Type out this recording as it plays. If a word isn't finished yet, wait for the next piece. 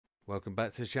Welcome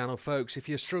back to the channel, folks. If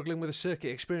you're struggling with a circuit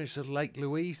experience of Lake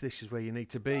Louise, this is where you need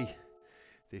to be.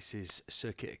 This is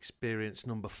circuit experience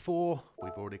number 4.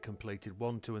 We've already completed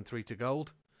 1, 2 and 3 to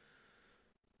gold.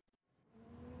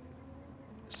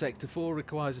 Sector 4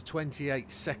 requires a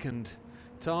 28-second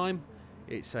time.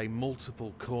 It's a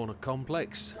multiple corner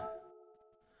complex.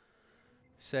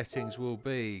 Settings will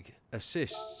be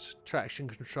assists, traction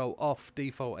control off,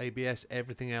 default ABS,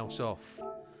 everything else off.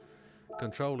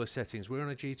 Controller settings, we're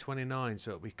on a G29,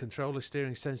 so it'll be controller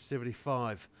steering sensitivity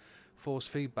 5, force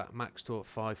feedback max torque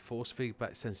 5, force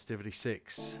feedback sensitivity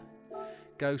 6.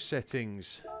 Ghost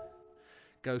settings,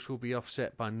 ghost will be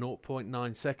offset by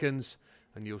 0.9 seconds,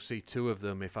 and you'll see 2 of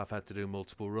them if I've had to do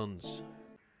multiple runs.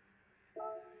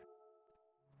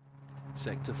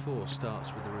 Sector 4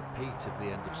 starts with a repeat of the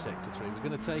end of Sector 3. We're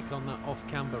going to take on that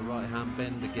off-camber right-hand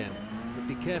bend again. But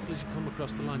be careful as you come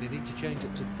across the line. You need to change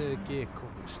up to 3rd gear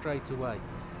straight away.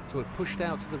 So we're pushed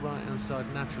out to the right-hand side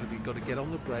naturally. But you've got to get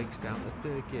on the brakes down to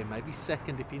 3rd gear, maybe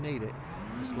 2nd if you need it,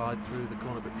 and slide through the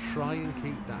corner. But try and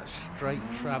keep that straight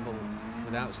travel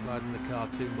without sliding the car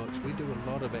too much. We do a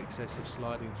lot of excessive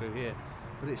sliding through here,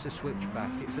 but it's a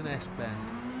switchback, it's an S-bend.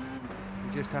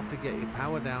 You just have to get your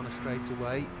power down a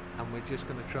straightaway, and we're just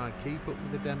going to try and keep up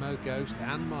with the demo ghost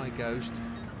and my ghost,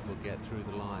 and we'll get through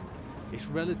the line. It's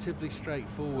relatively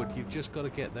straightforward. You've just got to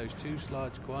get those 2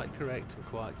 slides quite correct and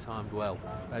quite timed well.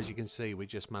 As you can see, we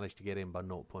just managed to get in by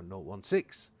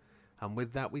 0.016, and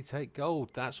with that we take gold.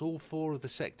 That's all 4 of the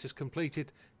sectors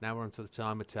completed. Now we're on to the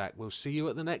time attack. We'll see you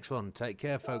at the next one. Take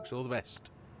care, folks. All the best.